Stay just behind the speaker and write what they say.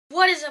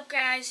What is up,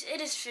 guys? It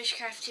is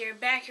Fishcraft here,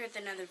 back here with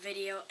another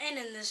video, and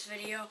in this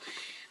video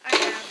I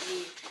have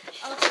the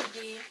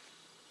LTB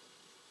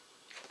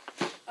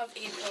of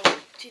April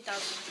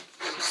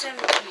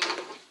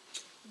 2017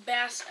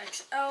 Bass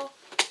XL.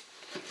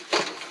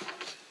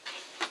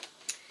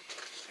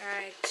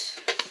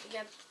 Alright,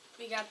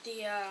 we got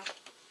the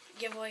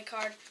giveaway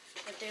card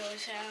that they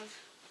always have.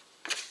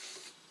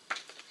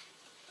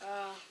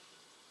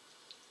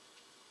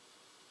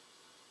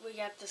 We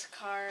got this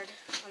card.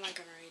 I'm not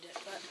gonna read it,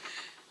 but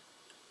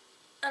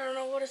I don't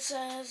know what it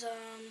says.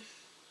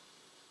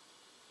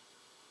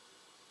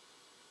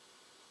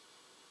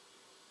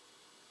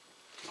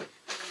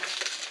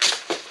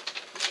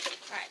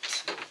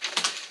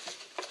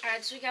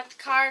 Alright, so we got the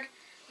card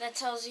that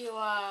tells you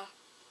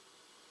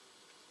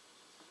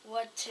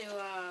what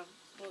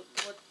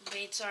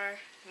baits are,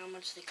 how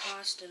much they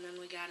cost, and then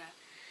we got a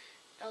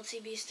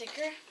LTB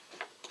sticker.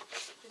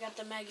 We got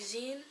the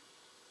magazine.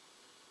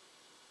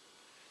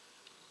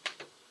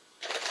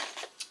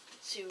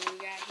 Let's see what we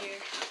got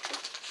here.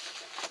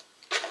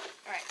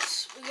 Alright,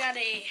 so we got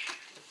a,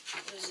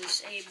 what is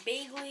this, a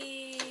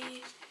Bagley,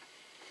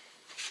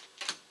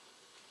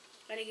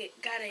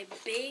 got a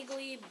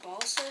Bagley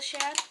balsa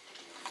shad,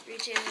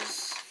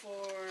 retails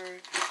for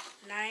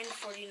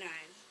 $9.49.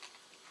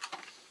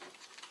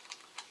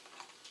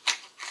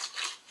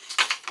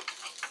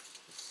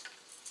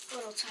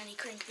 Little tiny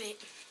crankbait.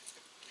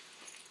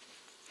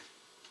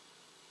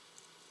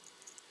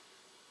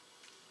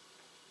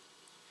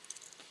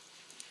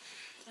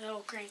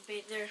 Little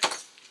crankbait there.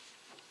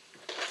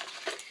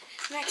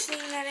 Next thing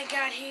that I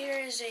got here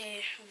is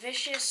a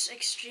Vicious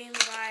Extreme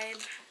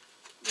Vibe.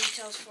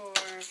 Retails for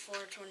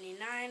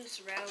 $4.29. It's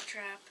a rattle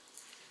trap.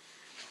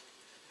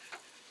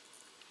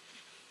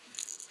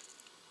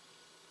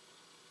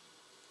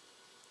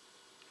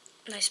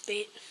 Nice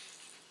bait.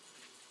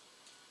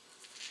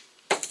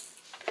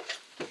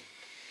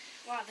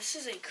 Wow, this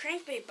is a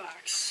crankbait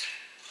box.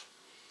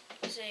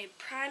 It's a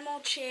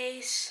Primal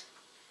Chase.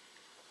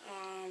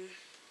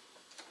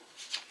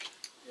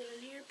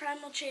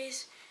 Primal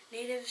Chase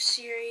Native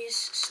Series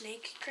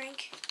Snake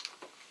Crank.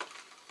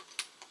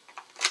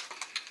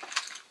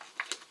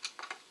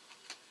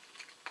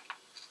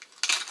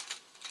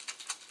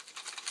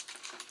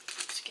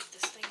 Let's get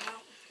this thing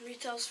out.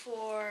 Retails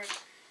for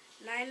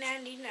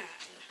 $9.99.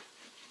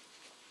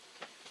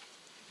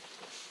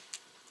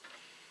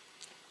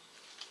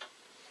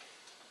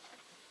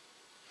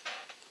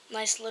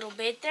 Nice little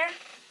bait there.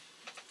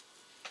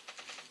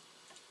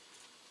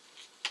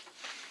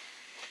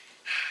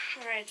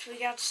 Alright, so we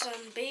got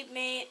some bait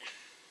mate.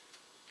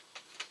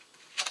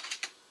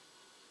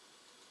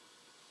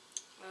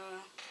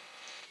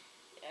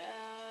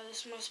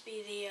 This must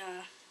be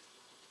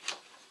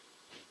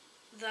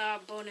the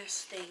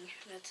bonus thing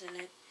that's in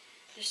it.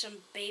 There's some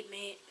bait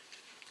mate.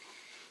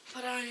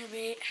 Put on your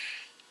bait.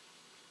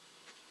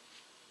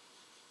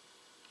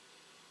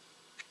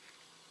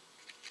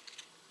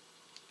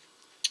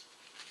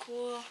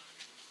 Cool.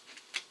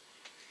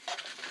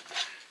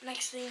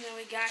 Next thing that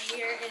we got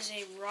here is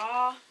a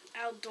Raw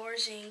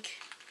Outdoors Inc.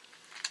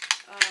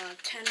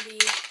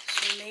 10B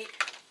swim bait.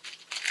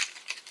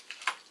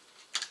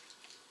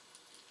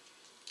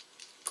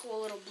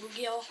 Cool little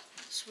bluegill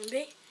swim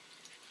bait.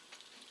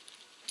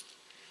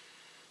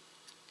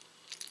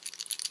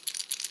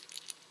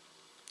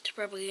 It's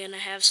probably gonna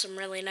have some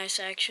really nice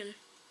action.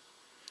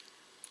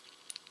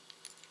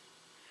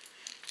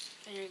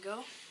 There you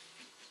go.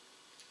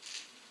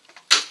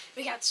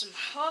 We got some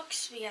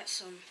hooks. We got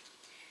some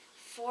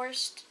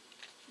forged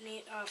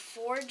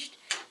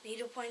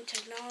needlepoint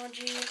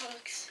technology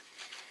hooks.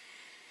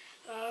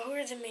 Who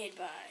are they made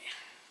by?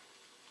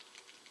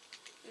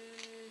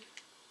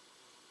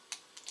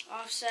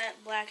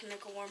 Offset black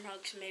nickel worm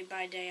hooks made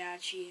by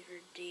Daiichi.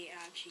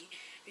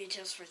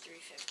 Retails for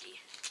 $3.50.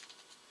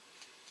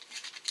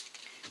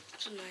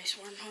 Some nice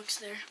worm hooks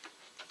there.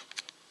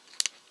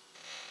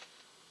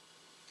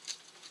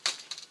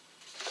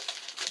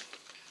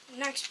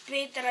 Next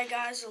bait that I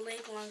got is a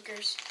Lake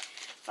Lunkers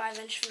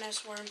 5-inch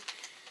finesse worm.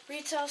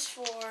 Retails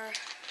for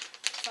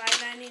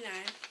 $5.99.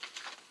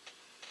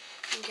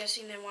 I'm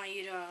guessing they want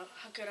you to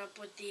hook it up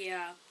with the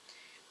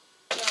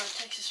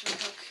Texas ring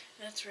hook.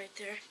 That's right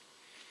there.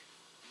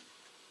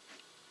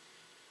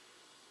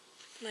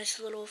 Nice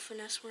little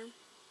finesse worm.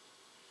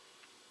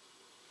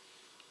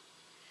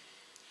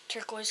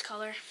 Turquoise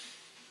color.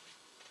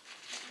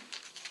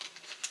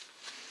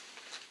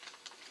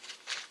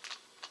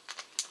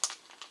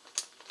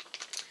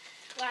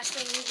 Last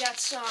thing, we got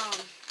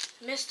some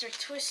Mr.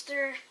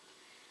 Twister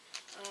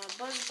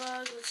Buzz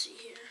Bug. Let's see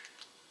here.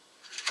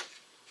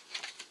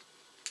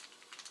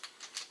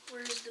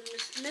 Where's the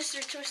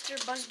Mr. Twister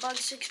Buzz Bug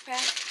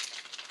 6-pack?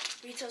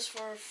 Retails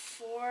for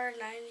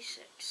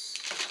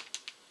 $4.96.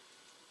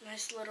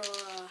 Nice little,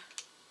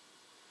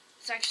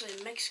 it's actually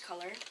a mixed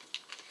color.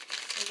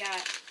 We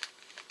got,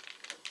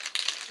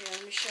 here,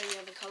 let me show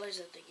you the colors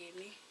that they gave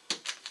me.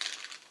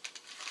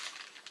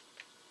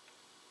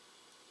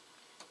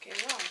 Okay,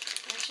 wow.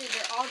 Actually,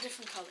 they're all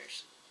different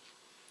colors.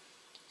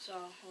 So,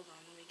 hold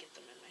on, let me get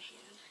them in my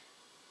hand.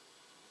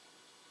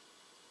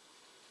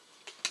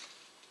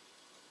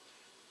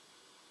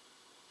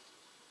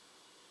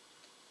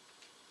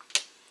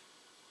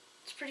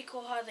 pretty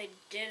cool how they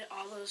did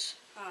all those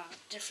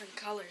different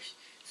colors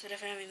instead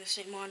of having the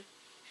same one.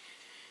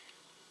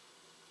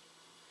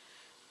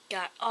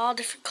 Got all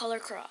different color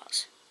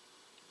craws.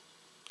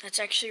 That's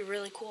actually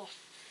really cool.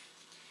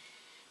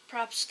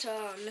 Props to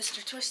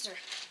Mr. Twister.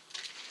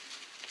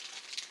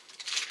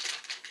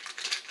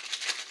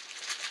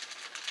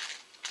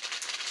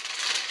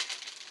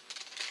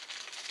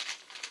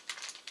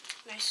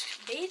 Nice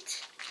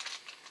bait.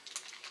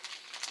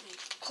 Let me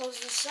close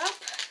this up.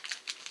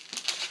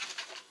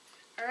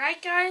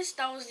 Alright guys,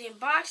 that was the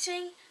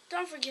unboxing.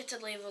 Don't forget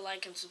to leave a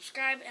like and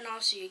subscribe, and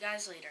I'll see you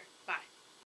guys later.